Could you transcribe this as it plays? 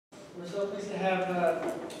We're so pleased to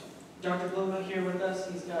have Dr. Blume here with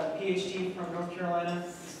us. He's got a PhD from North Carolina.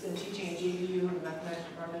 He's been teaching at JDU in the mathematics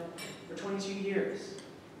department for 22 years.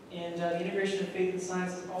 And the integration of faith and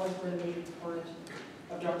science has always been a major component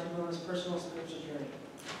of Dr. Blume's personal spiritual journey.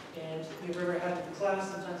 And if you've ever had a class,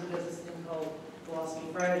 sometimes he does this thing called Philosophy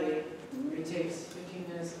Friday, where he takes 15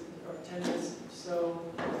 minutes or 10 minutes or so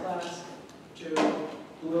in class to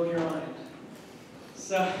blow your mind.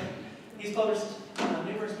 So he's published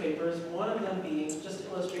numerous papers, one of them being, just to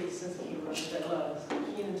illustrate the sense of humor, which I love,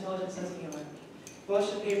 keen, intelligent sense of humor. He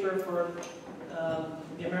published a paper for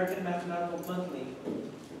the American Mathematical Monthly,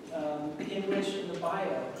 in which in the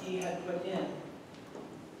bio he had put in,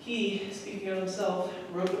 he, speaking of himself,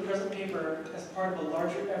 wrote the present paper as part of a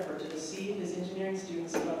larger effort to deceive his engineering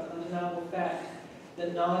students about the undeniable fact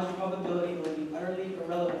that knowledge and probability will be utterly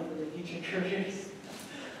irrelevant for their future careers.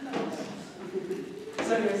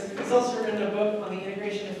 So anyways, he's also written a book on the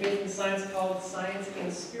integration of faith and science called Science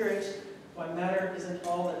and Spirit, Why Matter Isn't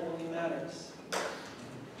All That Really Matters.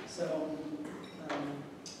 So,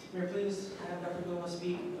 we're pleased to have Dr. Blume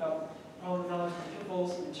speak about problem knowledge and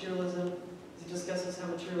pitfalls, materialism. He discusses how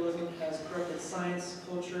materialism has corrupted science,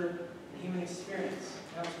 culture, and human experience,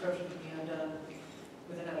 and how corruption can be undone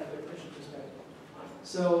with an adequate Christian perspective.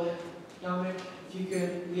 So, Dominic, if you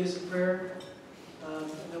could lead us in prayer,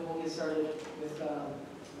 and then we'll get started with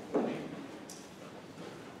all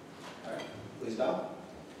right. Please bow.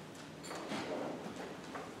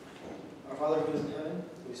 Our Father who is in heaven,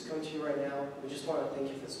 we just come to you right now. We just want to thank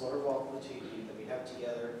you for this wonderful opportunity that we have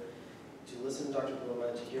together to listen to Dr.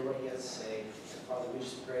 Blume, to hear what he has to say. And Father, we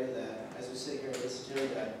just pray that as we sit here and listen to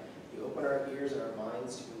him, that you open our ears and our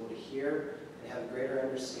minds to be able to hear and have a greater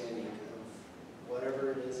understanding of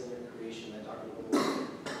whatever it is in your creation that Dr. Blume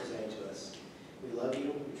is presenting to us. We love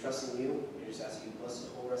you, we trust in you, we just ask you to bless the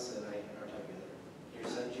whole rest of the night and our time together. In your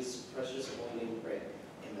Son, Jesus' precious and holy name we pray.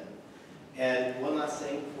 Amen. And one last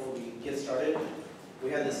thing before we get started. We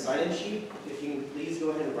have this sign-in sheet. If you can please go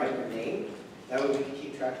ahead and write your name. That way we can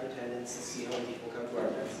keep track of attendance and see how many people come to our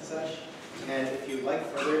events and such. And if you'd like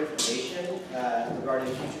further information regarding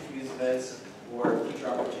future Fuse events or future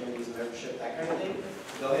opportunities of membership, that kind of thing,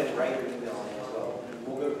 go ahead and write your email on it as well. And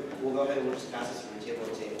we'll go ahead and we'll just pass this from table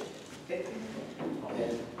to table. Okay?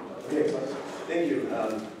 Okay, thank you.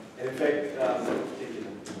 And in fact, thank you.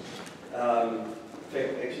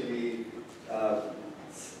 Actually,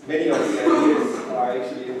 many of the ideas are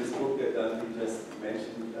actually in this book that we just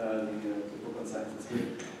mentioned, the book on science and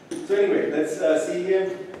spirit. So anyway, let's see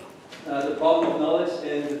here the problem of knowledge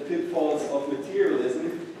and the pitfalls of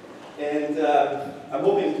materialism. And I'm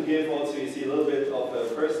hoping to give also, you see, a little bit of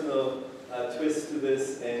a personal twist to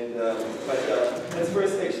this. And but let's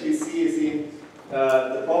first actually see,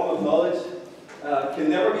 the problem of knowledge can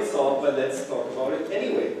never be solved, but let's talk about it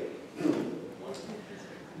anyway.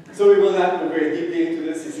 So we will not go very deeply into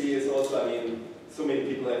this. You see, it's also, I mean, so many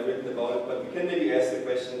people have written about it, but we can maybe ask the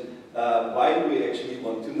question, why do we actually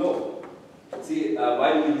want to know? See,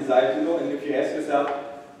 why do we desire to know? And if you ask yourself,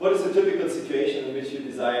 what is a typical situation in which you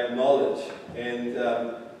desire knowledge? And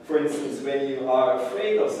for instance, when you are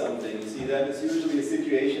afraid of something, you see, that is usually a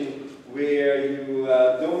situation where you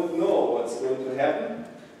don't know what's going to happen.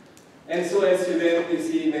 And so as you then, you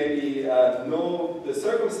see, maybe know the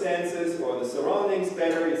circumstances or the surroundings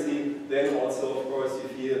better, you see, then also, of course, you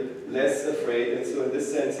feel less afraid. And so in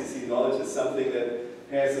this sense, you see, knowledge is something that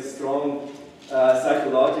has a strong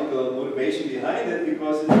psychological motivation behind it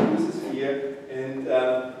because it reduces fear. And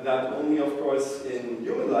not only, of course, in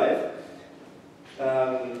human life,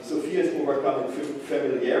 so fear is overcome in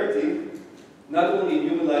familiarity. Not only in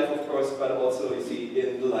human life, of course, but also, you see,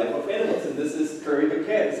 in the life of animals. And this is Curry the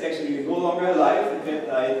cat. It's actually no longer alive. The cat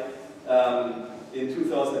died in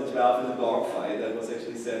 2012 in a dog fight. That was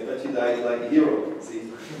actually sad, but she died like a hero,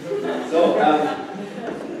 see. So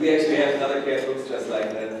we actually have another cat who looks just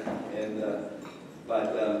like that. And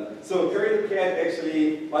so Curry the cat,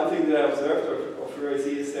 actually, one thing that I observed of her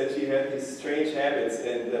is that she had these strange habits.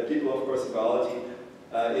 And people, of course, in biology,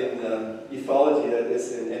 in ethology, that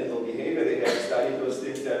is in animal behavior, they have studied those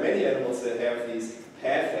things. There are many animals that have these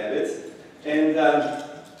path habits. And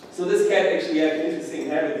so this cat actually had an interesting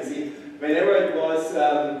habit. You see, whenever it was,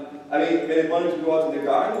 I mean, when it wanted to go out in the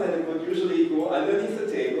garden, then it would usually go underneath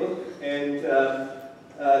the table and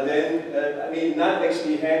then, I mean, not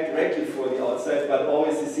actually head directly for the outside, but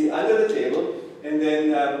always, you see, under the table and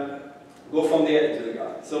then go from there into the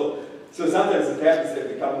garden. So sometimes it happens that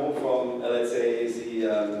we come home from, let's say,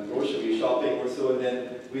 the grocery shopping or so, and then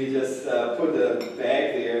we just put a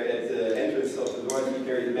bag there at the entrance of the door and we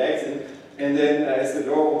carry the bags in. And then as the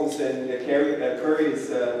door opens, then Curry is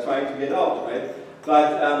trying to get out, right?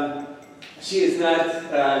 but she is not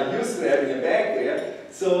used to having a bag there.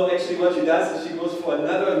 So actually what she does is she goes for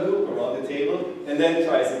another loop around the table and then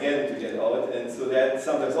tries again to get out. And so that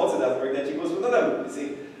sometimes also doesn't work. Then she goes for another loop, you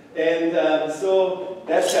see. And so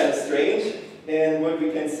that's kind of strange. And what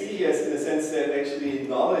we can see here is in the sense that actually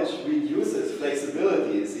knowledge reduces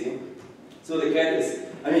flexibility, you see. So the cat is,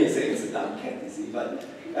 I mean, you say it's a dumb cat, you see, but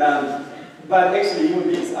actually human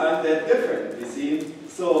beings aren't that different, you see.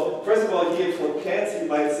 So first of all, here for cats, you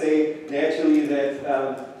might say naturally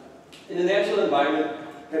that in a natural environment,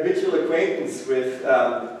 habitual acquaintance with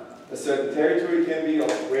a certain territory can be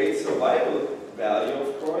of great survival value,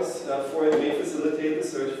 of course, for it may facilitate the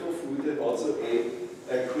search for food and also aid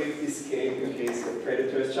a quick escape in case a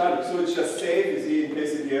predator is charging. So it's just safe, you see, in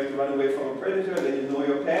case if you have to run away from a predator, then you know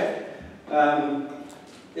your path.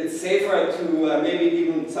 It's safer to maybe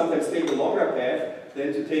even sometimes take a longer path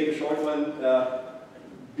than to take a short one,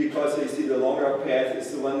 because you see the longer path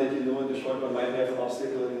is the one that you know, and the short one might have an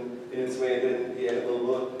obstacle in its way, and then the animal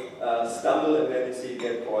will stumble, and then you see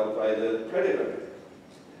get caught by the predator.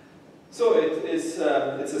 So it's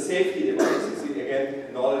a safety device, you see,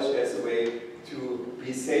 again, knowledge as a way to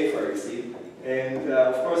be safer, you see. And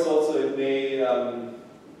of course also it may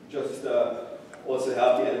just also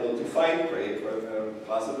help the animal to find prey,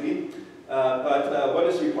 possibly. But what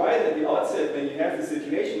is required at the outset when you have the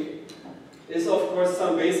situation is of course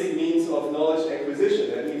some basic means of knowledge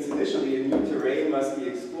acquisition. That means initially a new terrain must be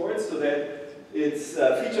explored so that its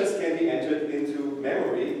features can be entered into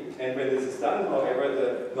memory, and when this is done, however,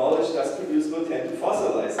 the knowledge thus produced will tend to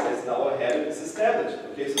fossilize as now a habit is established.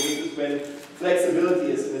 Okay, so this is when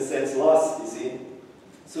flexibility is in a sense lost, you see.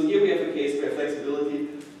 So here we have a case where flexibility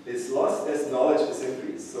is lost as knowledge is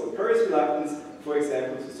increased. So Curry's reluctance, for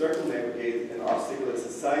example, to circumnavigate an obstacle is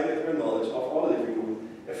a sign that her knowledge of all living room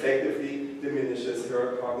effectively diminishes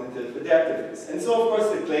her cognitive adaptiveness. And so, of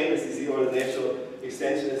course, the claim is, you see, or the natural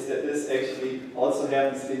extension is that this actually also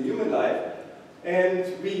happens in human life.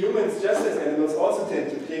 And we humans, just as animals, also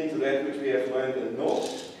tend to cling to that which we have learned and know.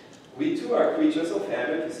 We too are creatures of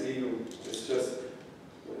habit. You see,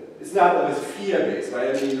 it's not always fear-based,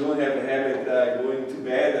 right? I mean, you don't have a habit going to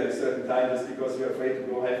bed at a certain time just because you're afraid to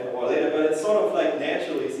go half an hour later, but it's sort of like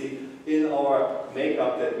natural, you see, in our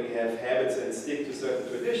makeup that we have habits and stick to certain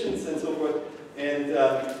traditions and so forth. And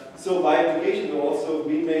so by implication,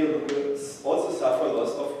 we may also suffer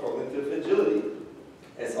loss of cognitive agility.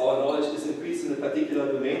 As our knowledge is increased in a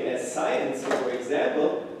particular domain, as science, for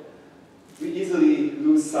example, we easily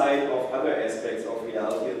lose sight of other aspects of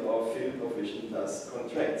reality, and our field of vision thus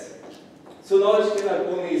contracts. So knowledge cannot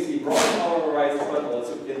only broaden our horizons, but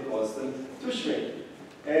also can cause them to shrink.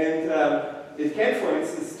 And it can, for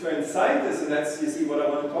instance, turn scientists, and that's, you see, what I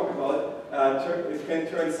want to talk about, it can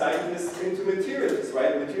turn scientists into materialists,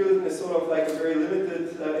 right? Materialism is sort of like a very limited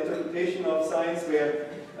interpretation of science, where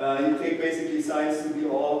you take basically science to be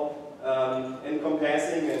all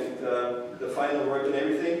encompassing and the final word and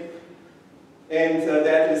everything. And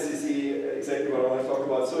that is, you see, exactly what I want to talk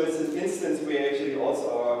about. So it's an instance where actually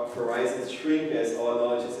also our horizons shrink as our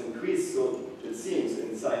knowledge is increased, so it seems,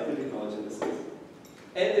 in scientific knowledge in this case.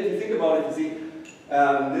 And if you think about it, you see,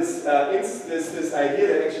 this idea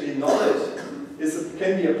that actually knowledge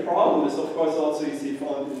can be a problem is, of course, also, you see,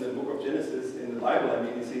 found in the book of Genesis, in the Bible. I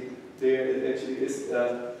mean, you see, there it actually is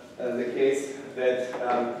the case that,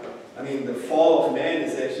 I mean, the fall of man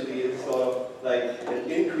is actually sort of like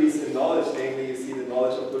an increase in knowledge, namely, you see the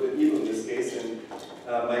knowledge of good and evil in this case. And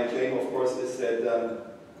my claim, of course, is that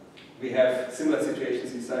we have similar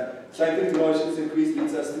situations. Scientific knowledge is increased,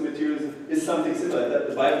 leads us to materialism, is something similar.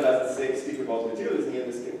 The Bible doesn't speak about materialism here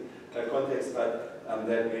in this context, but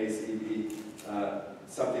that may be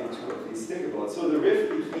something to at least think about. So the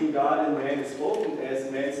rift between God and man is opened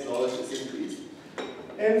as man's knowledge is increased.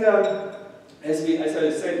 And as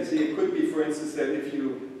I said, you see, it could be, for instance, that if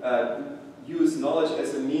you use knowledge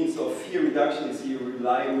as a means of fear reduction, you see, you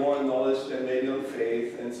rely more on knowledge than maybe on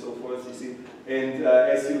faith and so forth, you see. And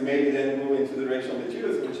as you maybe then go into the direction of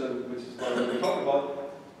materialism, which is what I'm going to talk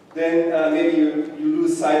about, then maybe you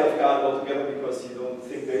lose sight of God altogether because you don't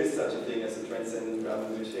think there is such a thing as a transcendent realm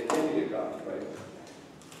in which there can be a God, right?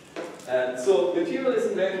 And so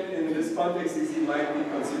materialism then, in this context, you see, might be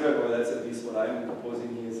considered, or that's at least what I'm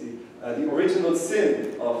proposing here, you see, the original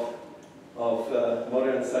sin of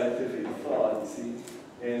modern scientific thought, you see.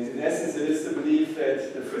 And in essence, it is the belief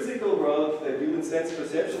that the physical world, that human sense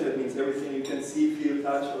perception, that means everything you can see, feel,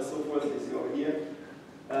 touch, or so forth, you see over here,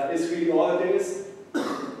 is really all it is.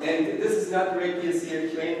 And this is not directly, you see, a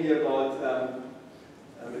claim here about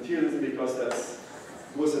materialism, because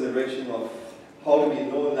that goes in the direction of how do we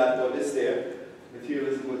know not what is there.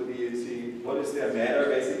 Materialism would be, you see, what is their matter,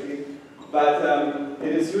 basically. But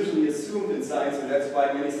it is usually assumed in science, and that's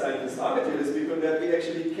why many scientists are materialists, because that we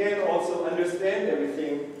actually can also understand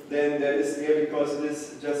everything then that is there, because it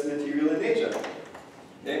is just material in nature.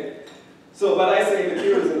 Okay? So, but I say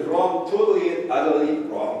materialism is wrong, totally and utterly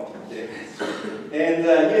wrong. Okay? And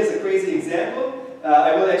here's a crazy example.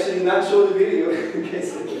 I will actually not show the video in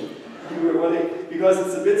case you were wondering, because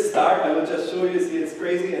it's a bit stark. I will just show you, see, it's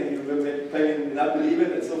crazy, and you will maybe not believe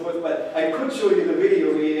it and so forth. But I could show you the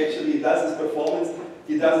video where he actually does his performance.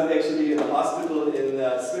 He does it actually in a hospital in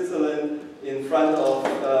Switzerland in front of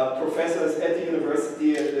professors at the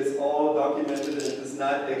university, and it's all documented, and it is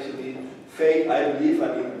not actually fake, I believe.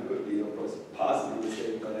 I mean, it could be, of course, possibly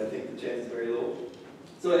fake, but I think the chance is very low.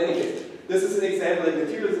 So in any case, this is an example that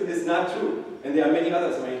materialism is not true, and there are many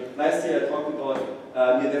others. I mean, last year I talked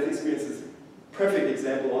about near-death experiences. Perfect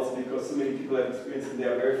example also because so many people have experienced and they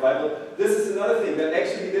are verifiable. This is another thing that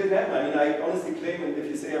actually didn't happen. I mean, I honestly claim, and if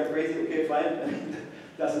you say I'm crazy, okay, fine. I mean,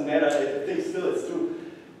 doesn't matter. I think still it's true.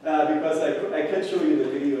 Because I can show you the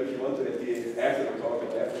video if you want to after the talk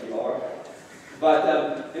or after the hour.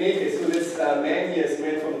 But in any case, so this man here is a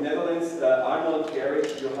man from the Netherlands, Arnold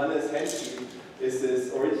Gerrit Johannes Henschke is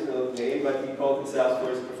his original name, but he called himself for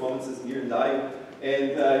his performances near and dying.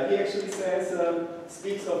 And he actually says,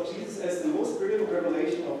 speaks of Jesus as the most brilliant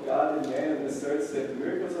revelation of God in man, and asserts that the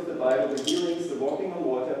miracles of the Bible, the healings, the walking on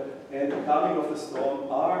water, and the calming of the storm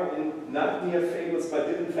are not mere fables, but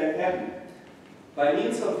did in fact happen. By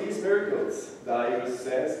means of these miracles, Darius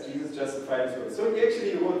says, Jesus justified his work. So he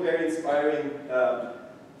actually wrote very inspiring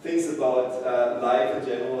things about life in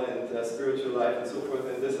general and spiritual life and so forth.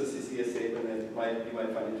 And this is a statement that you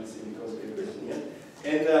might find interesting because we're Christian here.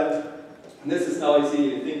 And this is now, you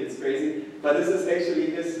see, you think it's crazy, but this is actually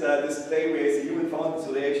his display where it's a human fountain.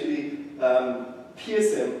 So they actually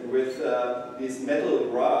pierce him with these metal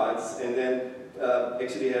rods and then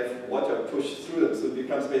actually have water pushed through them. So it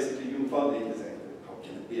becomes basically a human fountain. You can say, how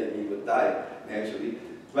can it be? I mean, he would die, naturally.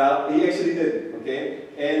 Well, he actually did, okay?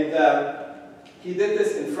 And he did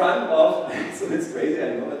this in front of, so it's crazy,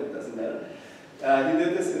 I know, but it doesn't matter. He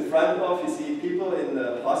did this in front of, you see, people in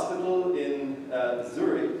the hospital in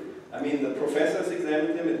Zurich. I mean, the professors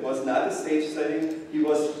examined him. It was not a stage setting. He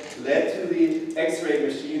was led to the X-ray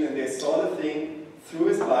machine, and they saw the thing through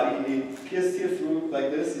his body. He pierced here through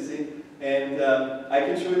like this, you see. And I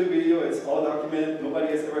can show you the video. It's all documented. Nobody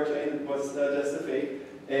has ever claimed it was just a fake,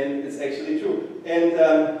 and it's actually true.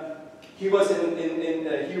 And he was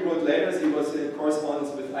he wrote letters. He was in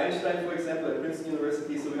correspondence with Einstein, for example, at Princeton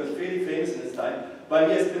University. So he was fairly famous in his time. But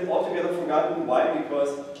he has been altogether forgotten. Why?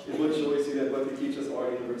 Because it would show you that what they teach us all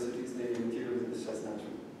universities, namely materialism, is just not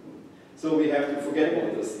true. So we have to forget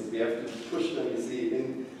about those things. We have to push them, you see,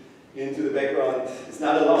 into the background. It's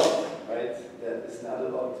not allowed, right? That is not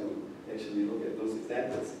allowed to actually look at those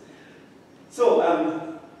examples. So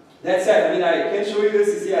that said, I mean, I can show you this.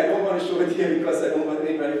 You see, I don't want to show it here because I don't want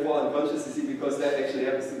anybody to fall unconscious. You see, because that actually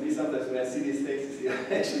happens to me sometimes when I see these things. You see,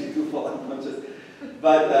 I actually do fall unconscious.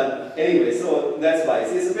 But anyway, so that's why.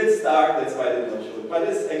 See, it's a bit stark, that's why I did not show it. But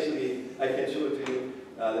it's actually, I can show it to you,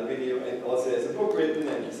 the video, and also there's a book written,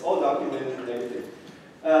 and it's all documented and everything.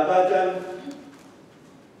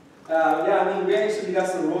 Yeah, I mean, where actually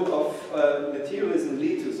does the road of materialism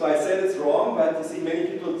lead to? So I said it's wrong, but you see, many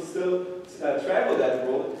people still travel that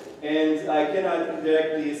road, and I cannot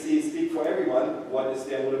directly speak for everyone what is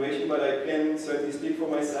their motivation, but I can certainly speak for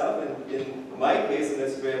myself, and in my case, and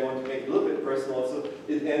that's where I want to make it a little bit personal also,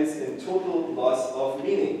 it ends in total loss of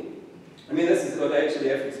meaning. I mean, this is what I actually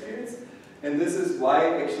have experienced, and this is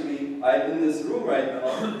why actually I'm in this room right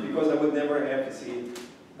now, because I would never have to see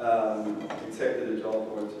accepted a job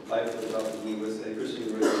or applied for a job at the university, Christian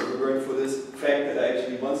University. We worked for this fact that I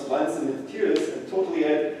actually once a materialist and totally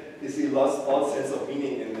had, you see, lost all sense of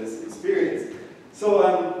meaning in this experience.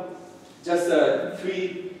 So just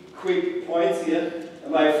 3 quick points here.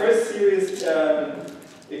 My first serious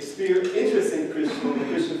interest in the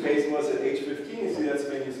Christian faith was at age 15. You see, that's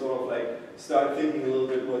when you sort of like start thinking a little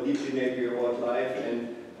bit more deeply maybe about life,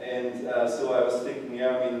 and so I was thinking,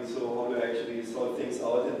 yeah, I mean, so how do I actually sort things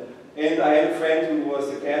out? And I had a friend who was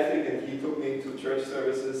a Catholic, and he took me to church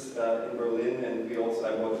services in Berlin, and I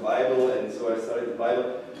bought the Bible, and so I studied the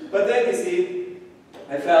Bible. But then, you see,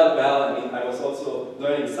 I felt, well, I mean, I was also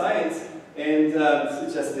learning science, and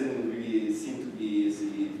it just didn't really seem to be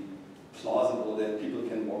plausible that people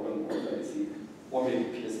can walk on water, you see, or maybe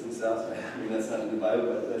pierce themselves. I mean, that's not in the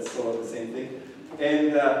Bible, but that's sort of the same thing.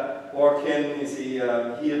 And or can, you see,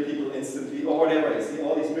 heal people instantly, or whatever. You see,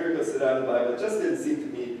 all these miracles that are in the Bible just didn't seem to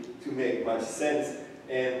me to make much sense.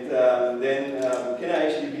 And then, can I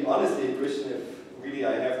actually be honestly a Christian really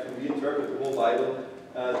I have to reinterpret the whole Bible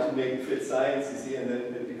to make it fit science, you see, and then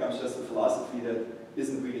it becomes just a philosophy that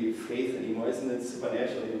isn't really faith anymore, isn't it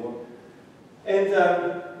supernatural anymore. And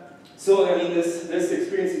so, I mean, this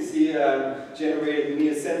experience, you see, generated in me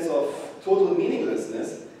a sense of total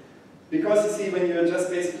meaninglessness, because, you see, when you're just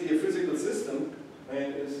basically a physical system, I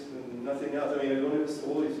mean, there's nothing else. I mean, you don't have a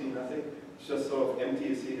soul, you see nothing. It's just sort of empty,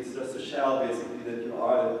 you see, it's just a shell, basically, that you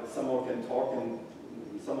are, that somehow can talk and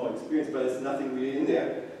somehow experience, but there's nothing really in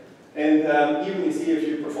there. And even, you see, if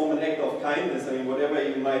you perform an act of kindness, I mean, whatever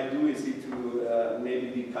you might do, you see, to maybe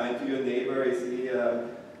be kind to your neighbor, you see,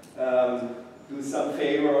 do some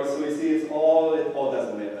favor or so, you see, it all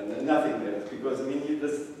doesn't matter, nothing matters, because, I mean, you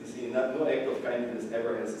see, no act of kindness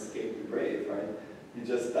ever has escaped the grave, right? You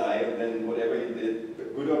just die, and then whatever you did,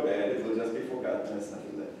 good or bad, it will just be forgotten, there's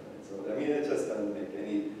nothing left, right? So, I mean, it just doesn't make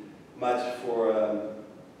any much for,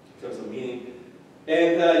 in terms of meaning.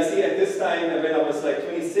 And you see, at this time, when I was like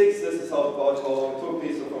 26, this is about how long it took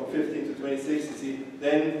me, so from 15 to 26, you see,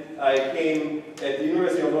 then I came at the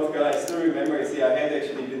University of North Carolina. I still remember, you see, I had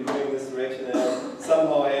actually been going this direction, and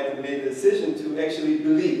somehow I had made a decision to actually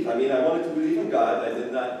believe. I mean, I wanted to believe in God. I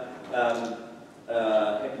did not,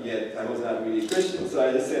 yet I was not really Christian, so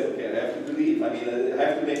I just said, okay, I have to believe. I mean, I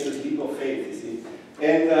have to make this leap of faith, you see.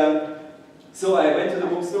 And so I went to the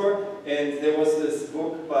bookstore, and there was this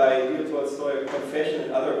book by Judeo-Christian God, Confession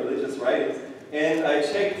and Other Religious Writings, and I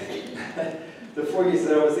checked the 40s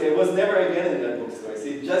that I was there. It was never again in that bookstore.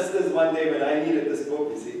 See, just this one day when I needed this book,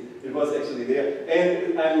 you see, it was actually there.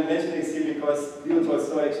 And I'm mentioning this here because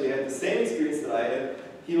Judeo-Christian God actually had the same experience that I had.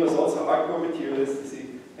 He was also a hardcore materialist, you see,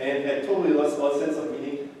 and had totally lost all sense of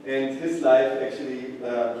meaning. And his life actually,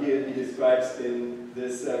 here he describes in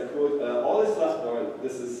this quote, all his life, or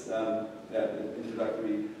this is an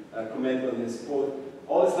introductory comment on his quote,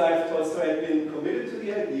 all his life Tolstoy had been committed to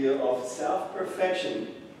the idea of self-perfection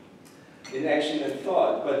in action and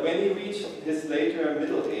thought, but when he reached his later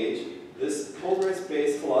middle age, this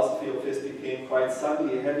progress-based philosophy of his became quite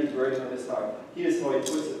suddenly a heavy burden on his heart. Here's how he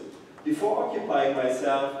puts it. Before occupying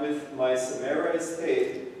myself with my Samara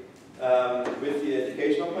estate, with the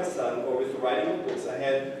education of my son, or with the writing of books, I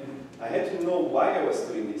had to know why I was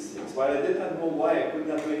doing these things. While I did not know why, I could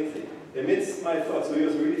not do anything. Amidst my thoughts, so he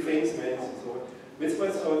was a really famous man, so amidst my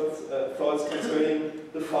thoughts concerning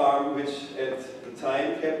the farm, which at the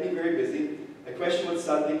time kept me very busy, a question would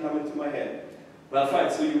suddenly come into my head. Well,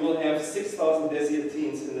 fine, so you will have 6,000 desert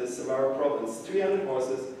teens in the Samara province, 300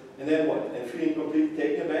 horses, and then what? And feeling completely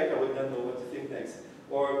taken aback, I would not know what to think next.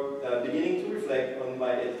 Or beginning to reflect on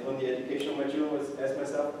the education of my children, ask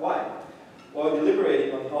myself, why? Or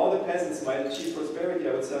deliberating on how the peasants might achieve prosperity,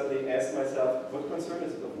 I would suddenly ask myself, what concern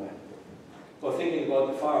is it of mine? Or thinking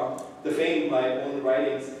about the farm, the fame my own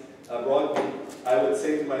writings brought me, I would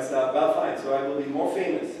say to myself, well, fine, so I will be more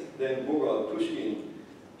famous than Gogol, Pushkin,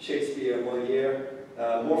 Shakespeare, Moliere,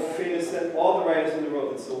 more famous than all the writers in the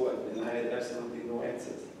world, and so on. And I had absolutely no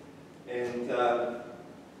answers. And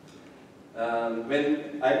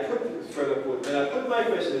when I put my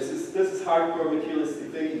questions, this is hardcore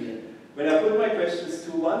materialistic thinking here. When I put my questions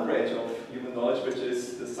to one branch of human knowledge, which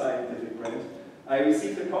is the scientific branch, I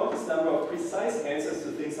received a countless number of precise answers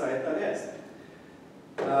to things I had not asked.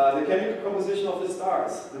 The chemical composition of the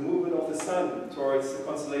stars, the movement of the sun towards the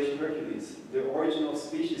constellation Hercules, the origin of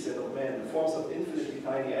species and of man, the forms of infinitely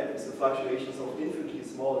tiny atoms, the fluctuations of infinitely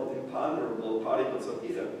small and imponderable particles of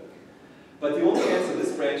ether. But the only answer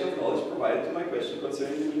this branch of knowledge provided to my question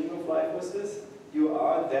concerning the meaning of life was this: you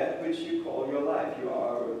are that which you call your life. You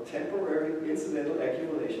are a temporary, incidental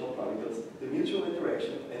accumulation of particles. The mutual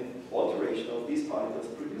interaction and alteration of these particles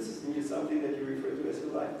produces in you something that you refer to as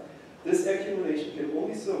your life. This accumulation can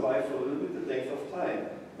only survive for a limited length of time.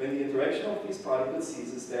 When the interaction of these particles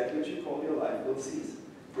ceases, that which you call your life will cease,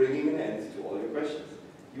 bringing an end to all your questions.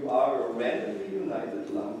 You are a randomly united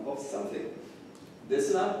lump of something.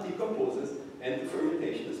 This lump decomposes, and the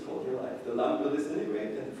fermentation is called your life. The lump will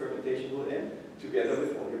disintegrate, and the fermentation will end, together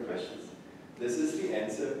with all your questions. This is the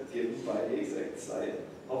answer given by the exact side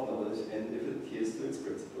of knowledge, and if it adheres to its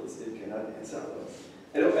principles, it cannot answer otherwise.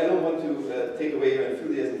 I don't want to take away your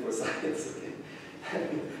enthusiasm for science, okay?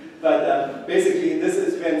 But basically, this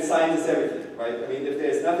is when science is everything, right? I mean, if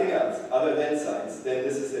there's nothing else other than science, then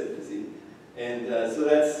this is it, you see. And so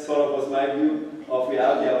that's sort of was my view of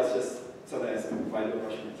reality. I was just sometimes why do I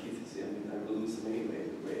brush my teeth, you see? I mean, I will lose them anyway,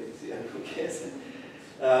 you see, who cares?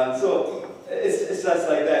 So it's just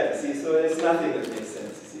like that, you see. So there's nothing that makes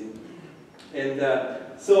sense, you see. And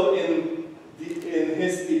so in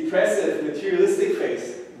his depressive, materialistic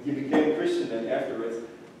phase, he became a Christian then afterwards.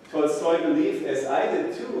 Tolstoy believed, as I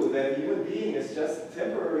did too, that the human being is just a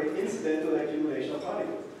temporary incidental accumulation of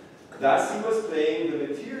particles. Thus, he was playing the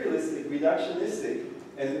materialistic, reductionistic,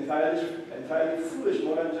 and entirely foolish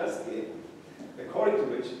modern just game. According to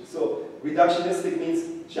which, so reductionistic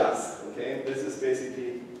means just, okay? This is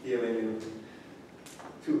basically here when you,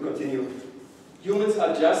 to continue. Humans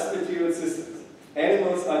are just material systems.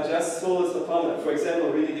 Animals are just soulless phenomena. For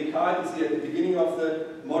example, René Descartes, you see at the beginning of the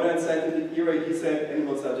modern scientific era, he said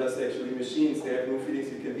animals are just actually machines. They have no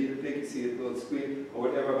feelings. You can beat a pig, you see it will squeal or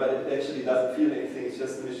whatever, but it actually doesn't feel anything. It's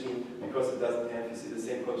just a machine because it doesn't have, you see, the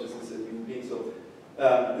same consciousness as human beings. So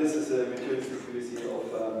this is a materialistic view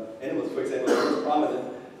of animals, for example, most prominent.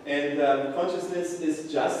 And consciousness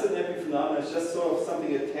is just an epiphenomenon. It's just sort of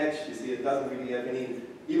something attached. You see, it doesn't really have any,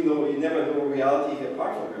 even though you never know reality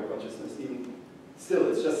apart from your consciousness, even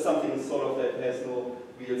still, it's just something sort of that has no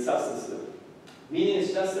real substance to it. Meaning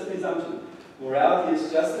is just a presumption. Morality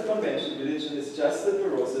is just a convention. Religion is just a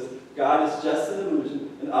neurosis. God is just an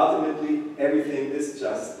illusion. And ultimately, everything is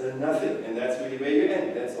just a nothing. And that's really where you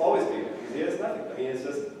end. That's always where you end. Because here's nothing. I mean, it's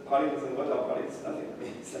just particles and what are particles? Nothing. I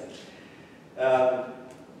mean, it's like,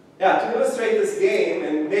 yeah, to illustrate this game,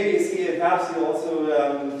 and maybe you see it helps you also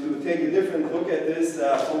to take a different look at this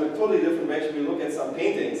from a totally different direction. We look at some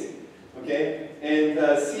paintings, okay,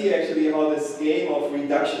 and see actually how this game of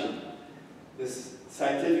reduction, this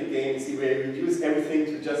scientific game, you see where you reduce everything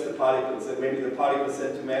to just the particles, and maybe the particles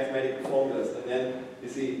set to mathematical formulas, and then you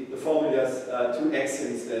see the formulas to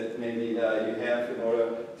axioms that maybe you have in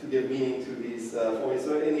order to give meaning to these formulas.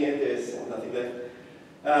 So in the end, there's nothing left.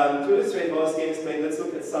 To illustrate how this game is played, let's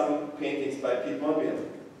look at some paintings by Pitfalls.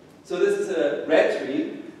 So this is a red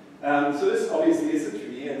tree. So this obviously is a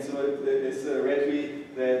tree, and so it's a red tree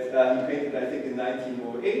that he painted, I think, in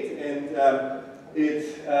 1908. And it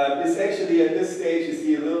is actually at this stage, you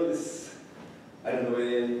see a little, this, I don't know whether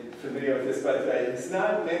you're familiar with this, but it's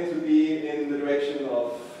not meant to be in the direction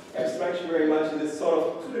of abstraction very much. It is sort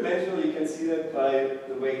of two-dimensional. You can see that by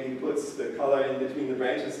the way he puts the color in between the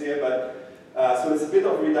branches there. But so it's a bit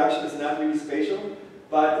of reduction. It's not really spatial,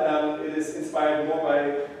 but it is inspired more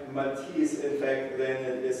by Matisse, in fact, than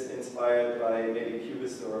it is inspired by maybe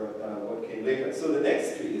Cubist or what came later. So the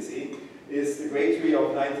next tree, you see, is the great tree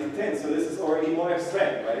of 1910. So this is already more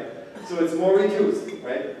abstract, right? So it's more reduced,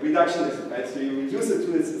 right? Reductionism, right? So you reduce it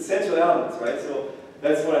to its essential elements, right? So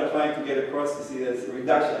that's what I'm trying to get across. You see, there's a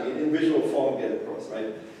reduction. I mean, in visual form, get across,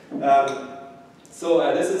 right?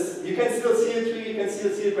 So this is, you can still see a tree, you can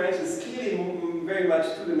still see a branch. It's clearly very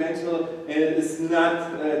much two-dimensional, and it is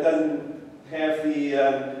not, it doesn't have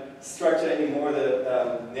the structure anymore,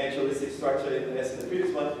 the naturalistic structure as in the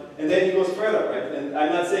previous one. And then he goes further, right? And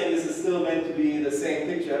I'm not saying this is still meant to be the same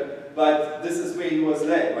picture, but this is where he was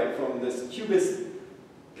led, right? From this cubist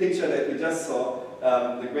picture that we just saw,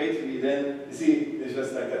 the great tree, then, you see, it's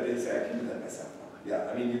just like that. They say, I can do that myself.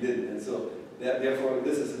 Yeah, I mean, you didn't. And so, therefore,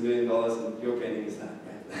 this is $1 million and your painting is not,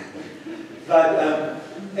 right? But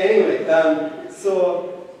anyway,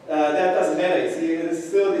 so that doesn't matter. You see, it's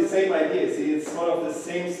still the same idea. See, it's sort of the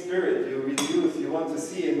same spirit. You reduce, you want to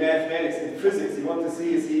see in mathematics, in physics, you want to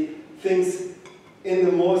see, you see, things in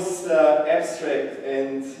the most abstract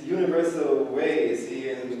and universal way, you see,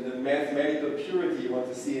 in the mathematical purity you want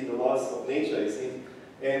to see in the laws of nature, you see.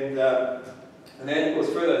 And then it goes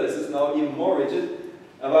further. This is now even more rigid.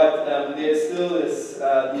 But there still is,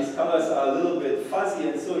 these colors are a little bit fuzzy,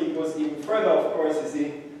 and so he goes even further, of course, you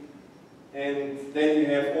see. And then you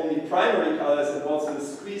have only primary colors and also the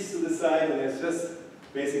squeeze to the side, and it's just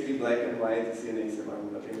basically black and white. You see an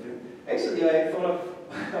Ace-Amanda painting. Actually, I thought of,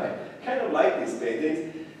 I kind of like these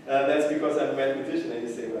paintings. That's because I'm a mathematician, and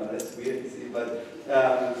you say, well, that's weird, you see, but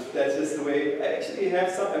that's just the way I actually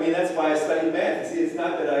have some, I mean, that's why I studied math. You see, it's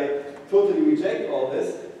not that I totally reject all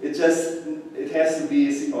this, it just, it has to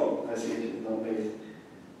be, see, oh, I see, no, maybe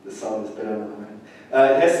the sound is better now,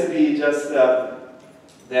 right? It has to be just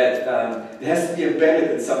it has to be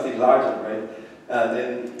embedded in something larger, right,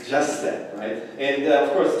 than just that, right? And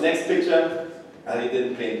of course, the next picture, I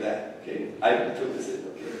didn't paint that, okay? I took this in,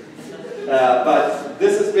 okay? But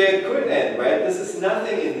this is where it could end, right? This is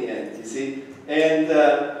nothing in the end, you see? And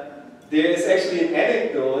there is actually an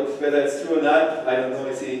anecdote, whether it's true or not, I don't know,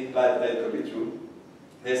 you see, but it could be true.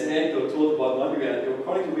 There's an anecdote told about one man,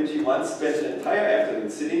 according to which he once spent an entire afternoon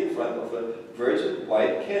sitting in front of a virgin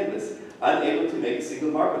white canvas, unable to make a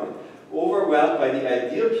single mark on it. Overwhelmed by the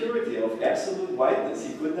ideal purity of absolute whiteness,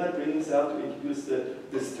 he could not bring himself to introduce the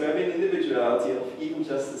disturbing individuality of even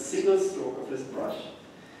just a single stroke of his brush.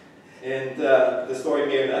 And the story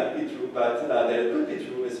may not be true, but that it could be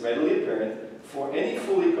true is readily apparent for any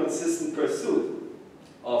fully consistent pursuit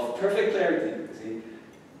of perfect clarity, see,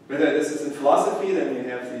 Whether this is in philosophy, then you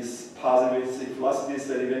have these positivistic philosophies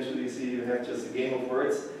that eventually you have just a game of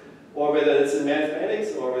words, or whether it's in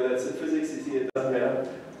mathematics, or whether it's in physics, it doesn't matter.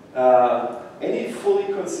 Any fully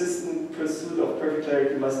consistent pursuit of perfect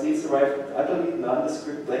clarity must needs arrive at utterly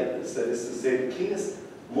nondescript blankness. That is to say, the cleanest,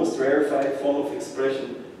 most rarefied form of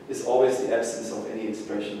expression is always the absence of any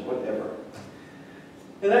expression, whatever.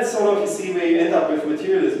 And that's sort of, you see, where you end up with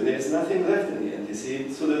materialism. There's nothing left in the end, you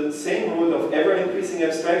see. So the same road of ever-increasing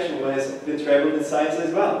abstraction has been traveled in science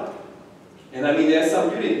as well. And I mean, there's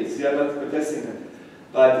some beauty in this. I'm not protesting that.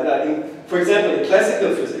 But for example, in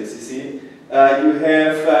classical physics, you see, you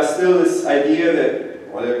have still this idea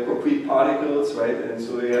that, well, they're concrete particles, right? And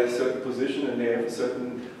so they have a certain position, and they have a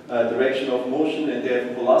certain direction of motion, and they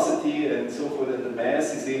have velocity, and so forth, and the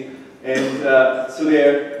mass, you see. And so there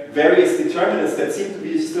are various determinants that seem to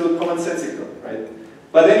be still commonsensical, right?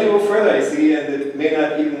 But then you go further, you see, and it may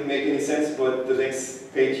not even make any sense what the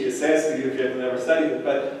next page here says to you if you have never studied it.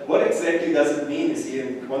 But what exactly does it mean, you see,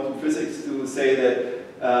 in quantum physics to say that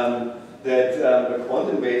a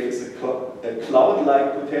quantum wave is a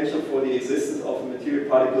cloud-like potential for the existence of a material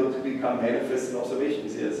particle to become manifest in observation? You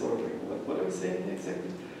see, that's sort of like, what are we saying here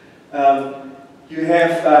exactly? You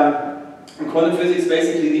have in quantum physics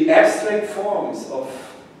basically the abstract forms of,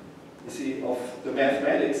 you see, of the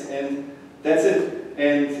mathematics, and that's it.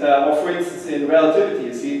 And for instance, in relativity,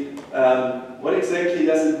 you see, what exactly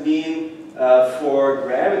does it mean for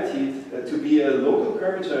gravity to be a local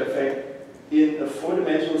curvature effect in a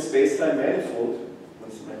four-dimensional space-time manifold?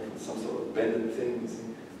 What's the manifold? Some sort of bended thing, you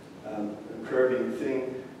see, a curving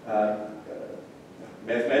thing,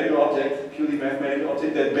 mathematical object, purely mathematical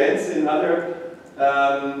object that bends in other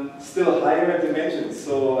still higher dimensions.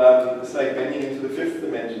 So it's like bending into the fifth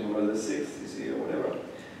dimension or the sixth, you see, or whatever.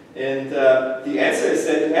 And the answer is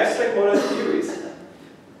that in abstract modern theories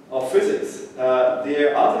of physics,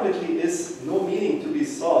 there ultimately is no meaning to be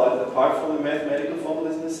sought apart from the mathematical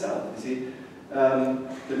formalism itself. You see,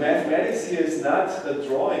 the mathematics here is not a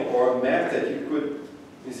drawing or a map that you could,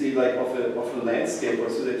 you see, like of a landscape, or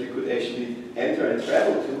so that you could actually enter and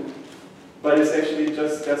travel to, but it's actually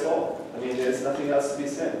just, that's all. I mean, there's nothing else to be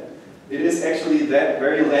said. It is actually that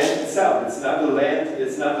very land itself. It's not the land,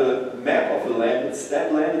 it's not the map of the land, it's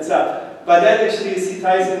that land itself. But that actually, you see,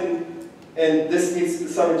 ties in, and this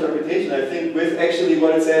needs some interpretation, I think, with actually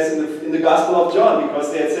what it says in the Gospel of John,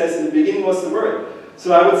 because there it says in the beginning was the Word.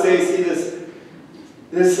 So I would say, see,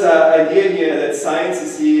 this idea here that science, you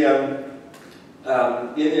see, in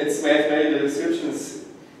its mathematical descriptions,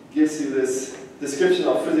 gives you this description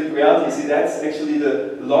of physical reality. See, that's actually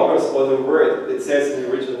the logos, or the word. It says in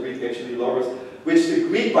the original Greek, actually, logos, which the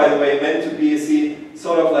Greek, by the way, meant to be, you see,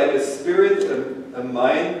 sort of like a spirit, a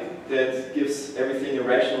mind that gives everything a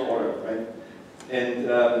rational order, right? And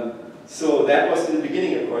so that was in the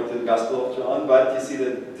beginning, according to the Gospel of John. But you see,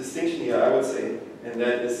 the distinction here, I would say, and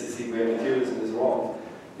that is, you see, where materialism is wrong,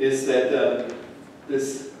 is that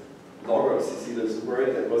this logos, you see, this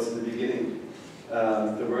word that was in the beginning,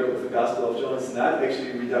 the word of the Gospel of John, is not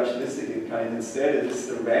actually reductionistic in kind. Instead, it is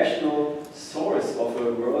the rational source of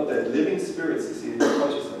a world that living spirits, you see, your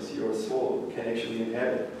consciousness, your soul, can actually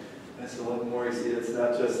inhabit. That's a lot more, you see, it's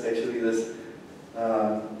not just actually this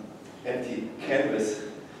empty canvas,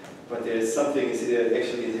 but there's something, you see, that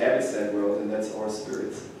actually inhabits that world, and that's our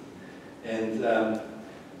spirits. And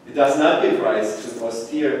it does not give rise to an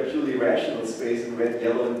austere, purely rational space in red,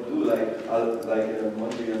 yellow, and blue, like a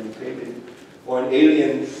Mondrian painting, or an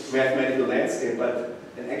alien mathematical landscape, but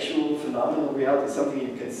an actual phenomenal reality, something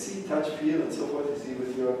you can see, touch, feel, and so forth, you see,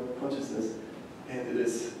 with your consciousness. And it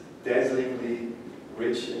is dazzlingly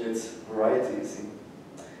rich in its variety, you see.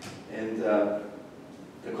 And the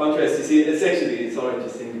contrast, you see, it's actually so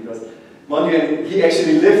interesting, because Mondrian, he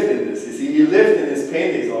actually lived in this, you see, he lived in his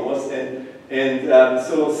paintings almost, and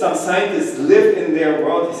so some scientists lived in their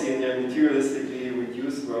world, you see, in their materialistically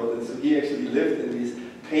reduced world, and so he actually lived in these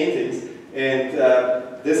paintings. And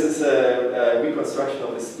this is a reconstruction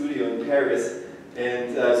of a studio in Paris,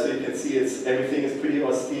 and so you can see everything is pretty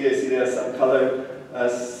austere. You see there are some colored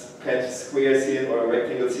patched squares here, or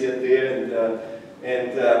rectangles here and there,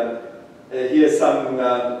 and here's some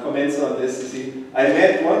comments on this. You see, I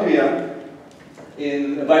met Mondrian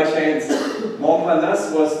by chance.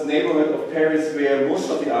 Montparnasse was the neighborhood of Paris where most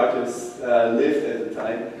of the artists lived at the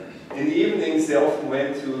time. In the evenings, they often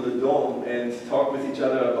went to the Dome and talked with each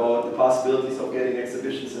other about the possibilities of getting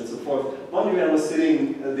exhibitions and so forth. Mondrian was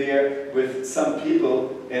sitting there with some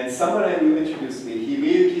people, and someone I knew introduced me. He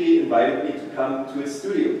immediately invited me to come to his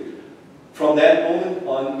studio. From that moment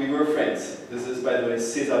on, we were friends. This is, by the way,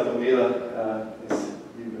 César Domela,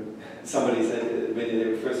 somebody said when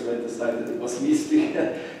they first read the slide that it was me speaking,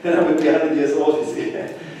 then I would be 100 years old, you see.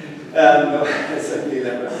 No, I certainly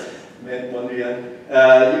never met Mondrian.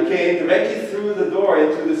 You came directly through the door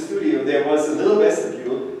into the studio. There was a little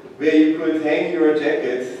vestibule where you could hang your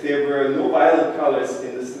jacket. There were no violent colors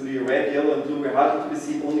in the studio. Red, yellow, and blue were hardly to be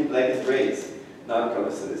seen, only black and grays,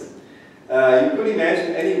 non-colors to this. You could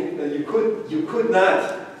imagine any, you could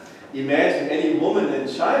not imagine any woman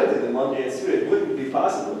and child in the Mondrian studio. It wouldn't be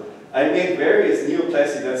possible. I made various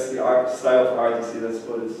neoplastic, that's the art, style of art, you see, that's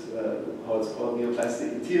what it's, how it's called,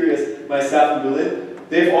 neoplastic interiors, myself in Berlin.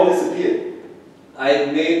 They've all disappeared. I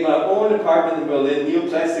made my own apartment in Berlin,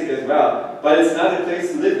 neoplastic as well, but it's not a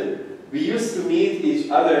place to live in. We used to meet each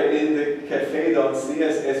other in the cafe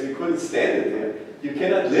downstairs as we couldn't stand it there. You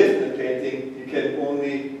cannot live in a painting, you can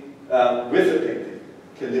only, with a painting,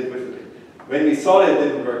 can live with a painting. When we saw that it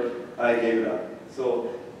didn't work, I gave it up.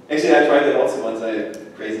 So, actually I tried that also once.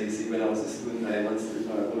 Crazy to see when I was a student, I once did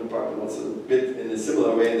my own apartment also a bit in a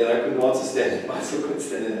similar way, and then I couldn't also stand it, I also couldn't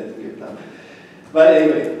stand it, I had to give it up. But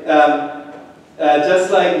anyway,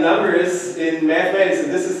 just like numbers in mathematics,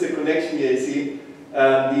 and this is the connection here, you see,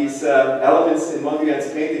 these elements in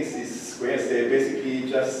Mondrian's paintings, these squares, they're basically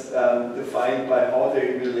just defined by how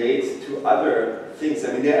they relate to other things.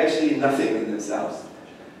 I mean, they're actually nothing in themselves.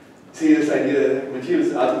 See, this idea that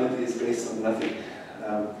materialism ultimately is based on nothing.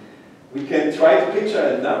 We can try to picture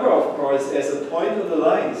a number, of course, as a point on the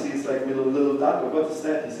line. You see, it's like with a little dot, but what is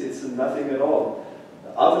that? You see, it's nothing at all.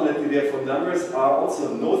 Ultimately, therefore, numbers are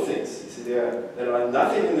also no things. You see, there are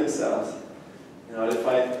nothing in themselves. You know,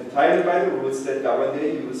 defined entirely by the rules that govern their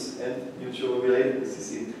use and mutual relatedness. You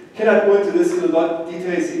see, cannot go into this in a lot of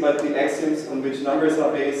detail. You see, but the axioms on which numbers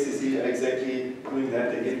are based, you see, are exactly doing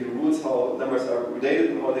that. They give you rules how numbers are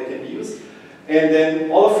related and how they can be used. And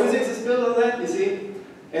then all of physics is built on that. You see.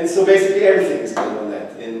 And so basically everything is built on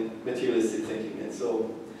that in materialistic thinking. And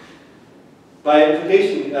so by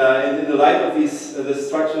implication, and in the light of these, the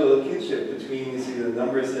structural kinship between, you see, the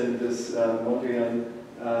numbers and this Mondrian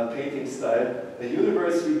painting style, a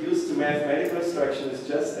universe reduced to mathematical abstraction is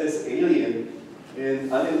just as alien and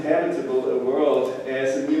uninhabitable a world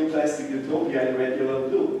as a neoplastic utopia in red, yellow, and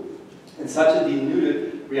blue. In such a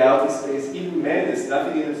denuded reality space, even man is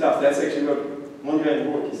nothing in himself. That's actually what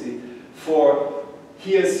Mondrian wrote, you see. For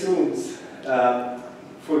he assumes,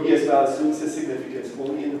 for he as well assumes his significance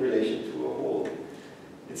only in relation to a whole.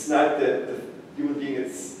 It's not that the human being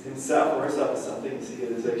is himself or herself is something. You see,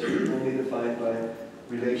 it is actually only defined by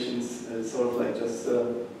relations, sort of like just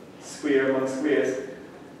square among squares.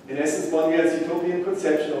 In essence, Mondrian's utopian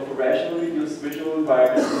conception of a rational reduced visual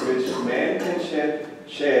environment in which man can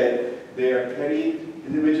shed their petty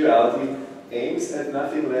individuality aims at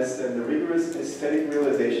nothing less than the rigorous aesthetic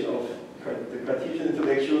realization of the Cartesian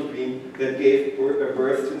intellectual dream that gave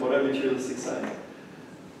birth to modern materialistic science.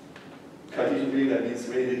 Cartesian dream, that means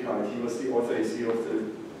René Descartes. He was the author, you see, of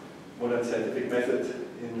the modern scientific method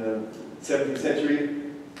in the 17th century.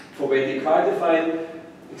 For when Descartes defined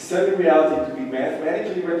external reality to be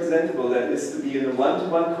mathematically representable, that is, to be in a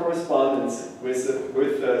one-to-one correspondence with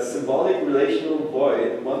a symbolic relational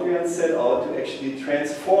void, Mondrian set out to actually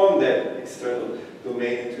transform that external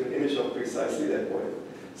domain into an image of precisely that void.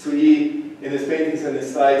 So he, in his paintings and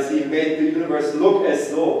his slides, he made the universe look as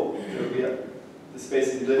though, the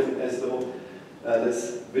space he lived in, as though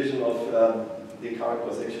this vision of Descartes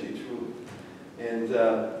was actually true. And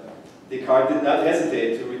Descartes did not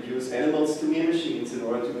hesitate to reduce animals to mere machines in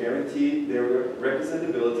order to guarantee their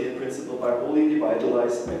representability in principle by wholly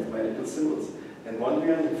devitalized mathematical symbols. And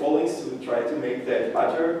Mondrian, in following suit, tried to make that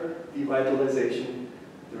utter devitalization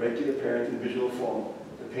directly apparent in visual form.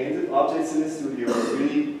 The painted objects in the studio are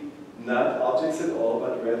really not objects at all,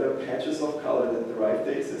 but rather patches of color that derive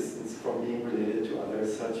their existence from being related to other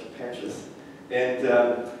such patches. And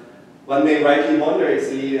one may rightly wonder,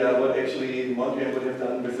 see, what actually Mondrian would have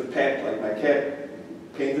done with a pet, like my cat,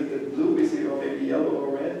 painted it blue, you see, or maybe yellow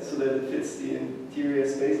or red, so that it fits the interior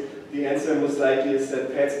space. The answer most likely is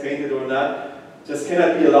that pets, painted or not, just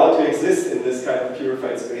cannot be allowed to exist in this kind of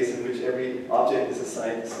purified space in which every object is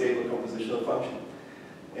assigned a stable compositional function.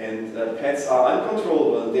 And pets are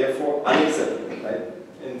uncontrollable and therefore unacceptable, right?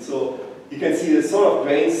 And so you can see this sort of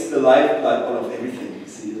drains the lifeblood out of everything. You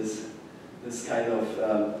see this kind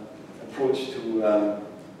of approach to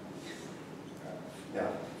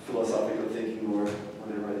philosophical thinking or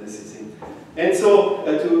whatever it is, you see. And so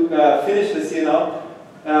to finish this here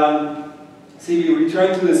now, see, we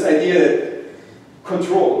return to this idea that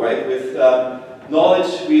control, right? With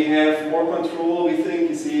knowledge, we have more control, we think,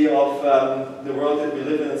 you see, of the world that we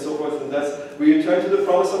live in and so forth, and thus we return to the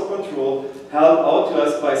promise of control held out to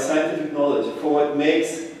us by scientific knowledge for what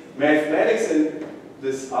makes mathematics and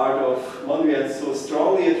this art of Mondrian so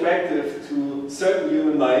strongly attractive to certain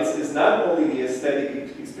human minds is not only the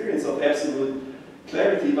aesthetic experience of absolute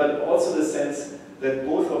clarity, but also the sense that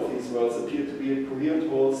both of these worlds appear to be coherent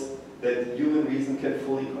wholes that human reason can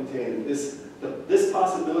fully contain. This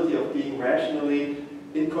possibility of being rationally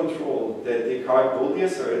in control that Descartes boldly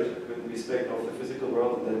asserted with respect of the physical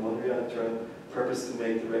world, and that Mondrian in turn purposed to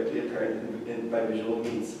make directly apparent by visual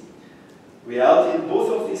means. Reality in both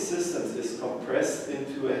of these systems is compressed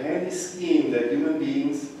into a handy scheme that human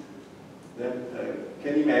beings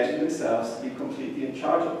can imagine themselves to be completely in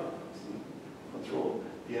charge of, control.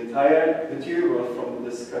 The entire material world from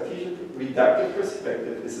this Cartesian reductive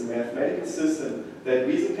perspective is a mathematical system that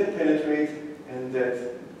reason can penetrate, and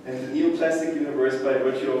the neoplastic universe, by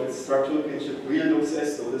virtue of its structural kinship, really looks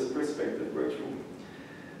as though this perspective were true.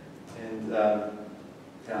 And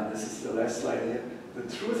this is the last slide here.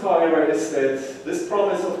 The truth, however, is that this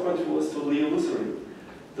promise of control is totally illusory.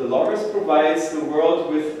 The Logos provides the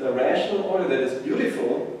world with a rational order that is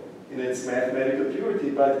beautiful in its mathematical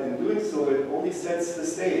purity, but in doing so it only sets the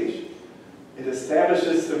stage. It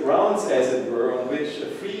establishes the grounds, as it were, on which a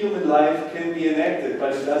free human life can be enacted,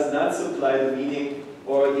 but it does not supply the meaning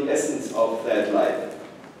or the essence of that life.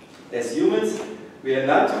 As humans, we are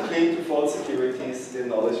not to cling to false securities in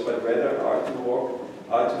knowledge, but rather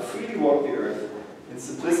are to freely walk the earth in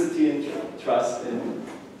simplicity and trust in,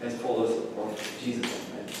 as followers of Jesus.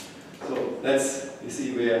 Right? So that's, you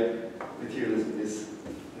see, where materialism is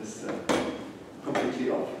completely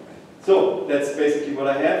off. Right? So that's basically what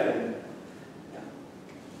I have. And